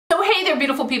Hey there,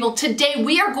 beautiful people. Today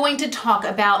we are going to talk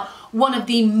about one of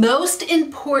the most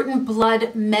important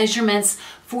blood measurements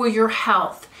for your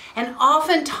health. And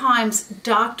oftentimes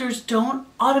doctors don't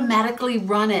automatically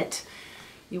run it.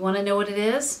 You want to know what it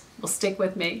is? Well, stick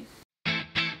with me.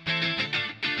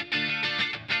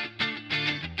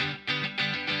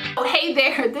 Oh, hey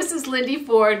there, this is Lindy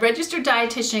Ford, registered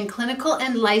dietitian, clinical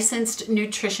and licensed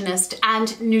nutritionist,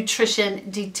 and nutrition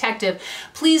detective.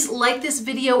 Please like this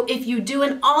video if you do,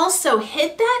 and also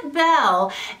hit that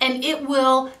bell and it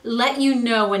will let you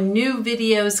know when new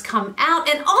videos come out.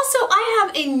 And also I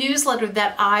have a newsletter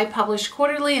that I publish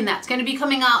quarterly, and that's going to be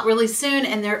coming out really soon,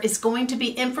 and there is going to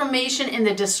be information in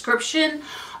the description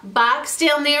box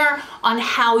down there on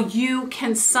how you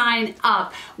can sign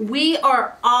up. We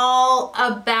are all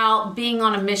about being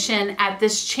on a mission at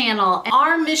this channel.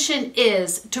 Our mission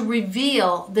is to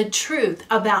reveal the truth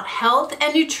about health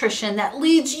and nutrition that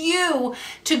leads you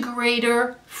to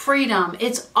greater freedom.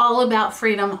 It's all about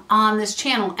freedom on this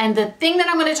channel. And the thing that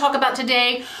I'm going to talk about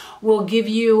today will give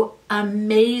you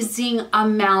amazing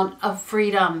amount of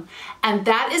freedom. And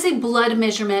that is a blood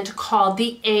measurement called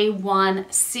the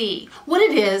A1C. What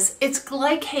it is, it's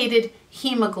glycated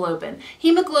hemoglobin.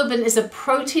 Hemoglobin is a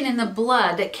protein in the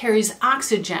blood that carries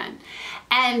oxygen.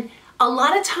 And a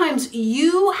lot of times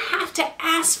you have to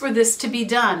ask for this to be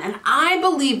done. And I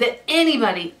believe that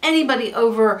anybody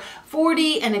over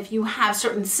 40, and if you have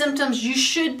certain symptoms, you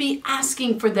should be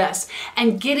asking for this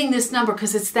and getting this number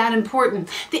because it's that important.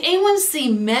 The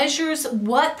A1C measures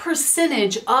what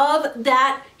percentage of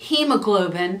that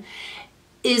hemoglobin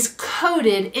is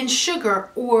coated in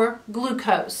sugar or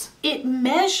glucose. It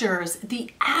measures the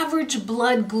average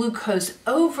blood glucose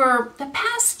over the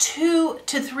past 2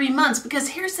 to 3 months, because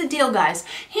here's the deal, guys.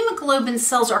 Hemoglobin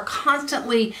cells are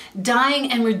constantly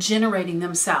dying and regenerating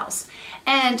themselves,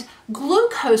 and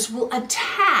glucose will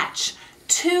attach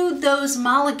to those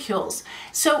molecules.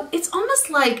 So it's almost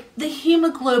like the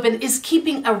hemoglobin is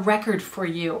keeping a record for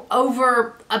you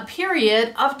over a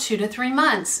period of 2 to 3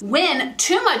 months. When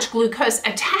too much glucose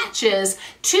attaches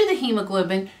to the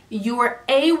hemoglobin, your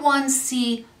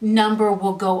A1C number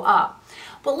will go up.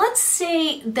 But let's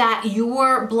say that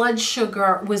your blood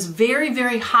sugar was very,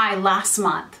 very high last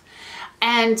month,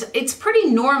 and it's pretty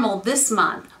normal this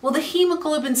month. Well, the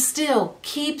hemoglobin still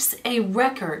keeps a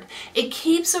record. It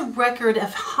keeps a record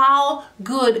of how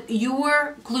good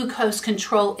your glucose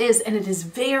control is, and it is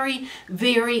very,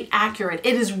 very accurate.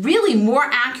 It is really more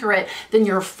accurate than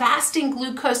your fasting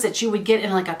glucose that you would get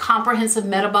in like a comprehensive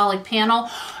metabolic panel,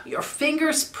 your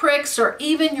fingers pricks, or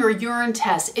even your urine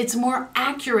test. It's more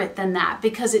accurate than that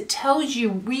because it tells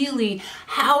you really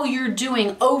how you're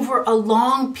doing over a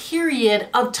long period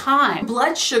of time.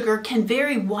 Blood sugar can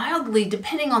vary wildly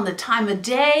depending on the time of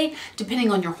day, depending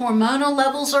on your hormonal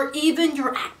levels, or even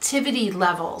your activity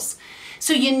levels.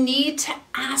 So you need to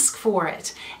ask for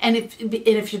it. And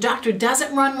if your doctor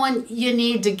doesn't run one, you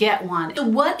need to get one. So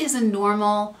what is a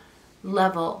normal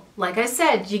level? Like I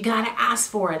said, you gotta ask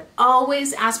for it.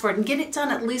 Always ask for it and get it done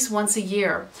at least once a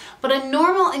year. But a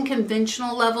normal and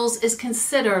conventional levels is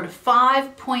considered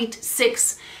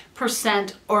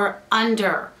 5.6% or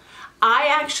under. I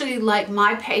actually like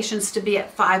my patients to be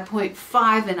at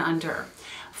 5.5 and under.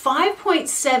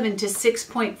 5.7 to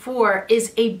 6.4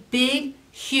 is a big,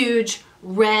 huge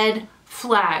red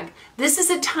flag. This is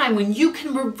a time when you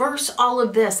can reverse all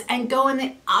of this and go in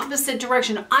the opposite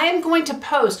direction. I am going to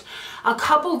post a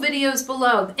couple videos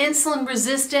below, insulin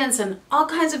resistance and all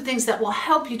kinds of things that will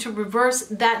help you to reverse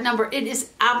that number. It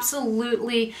is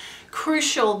absolutely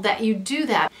crucial that you do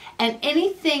that. And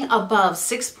anything above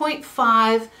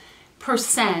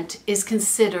 6.5% is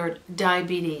considered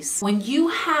diabetes. When you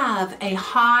have a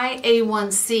high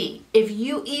A1C, if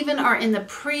you even are in the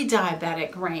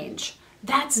pre-diabetic range,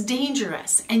 that's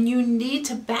dangerous, and you need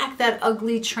to back that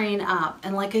ugly train up.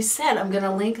 And like I said, I'm going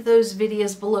to link those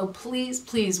videos below. Please,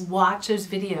 please watch those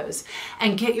videos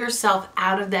and get yourself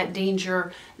out of that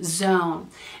danger zone.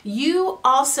 You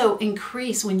also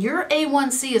increase, when your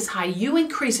A1C is high, you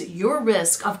increase your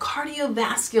risk of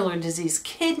cardiovascular disease,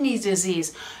 kidney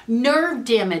disease, nerve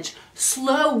damage,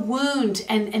 slow wound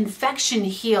and infection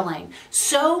healing.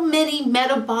 So many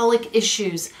metabolic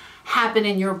issues happen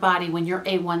in your body when your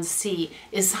A1C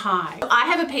is high. I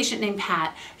have a patient named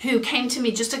Pat who came to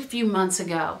me just a few months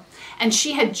ago, and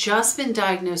she had just been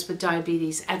diagnosed with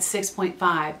diabetes at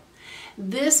 6.5.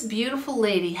 This beautiful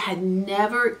lady had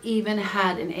never even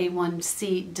had an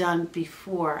A1C done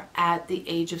before at the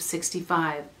age of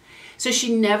 65. So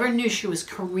she never knew she was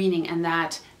careening in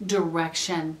that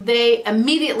direction. They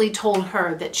immediately told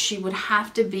her that she would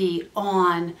have to be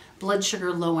on blood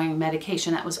sugar lowering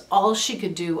medication. That was all she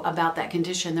could do about that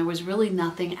condition. There was really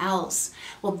nothing else.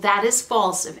 Well, that is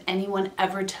false if anyone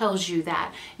ever tells you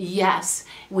that. Yes,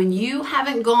 when you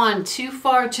haven't gone too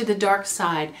far to the dark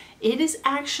side, it is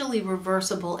actually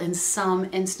reversible in some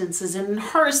instances. And in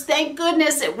hers, thank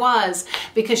goodness it was,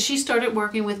 because she started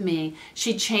working with me.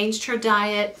 She changed her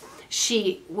diet.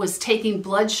 She was taking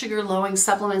blood sugar lowering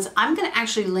supplements. I'm going to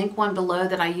actually link one below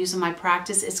that I use in my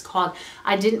practice. It's called,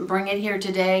 I didn't bring it here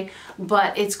today,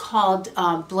 but it's called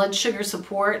blood sugar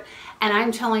support. And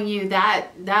I'm telling you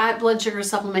that blood sugar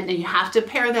supplement, and you have to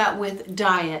pair that with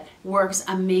diet, works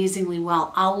amazingly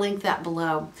well. I'll link that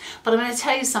below. But I'm going to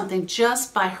tell you something,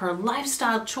 just by her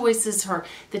lifestyle choices,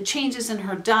 the changes in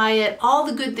her diet, all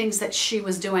the good things that she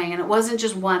was doing, and it wasn't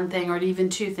just one thing or even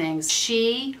two things,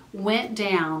 she went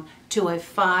down to a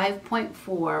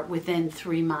 5.4 within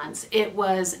 3 months. It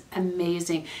was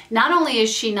amazing. Not only is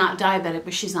she not diabetic,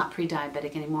 but she's not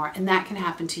pre-diabetic anymore, and that can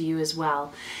happen to you as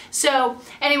well. So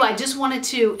anyway, I just wanted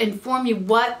to inform you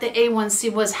what the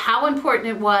A1C was, how important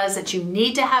it was, that you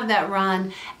need to have that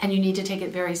run, and you need to take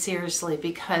it very seriously,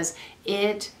 because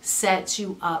it sets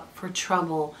you up for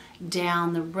trouble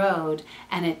down the road,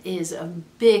 and it is a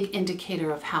big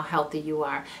indicator of how healthy you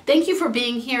are. Thank you for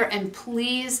being here, and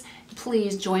please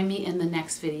join me in the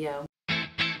next video.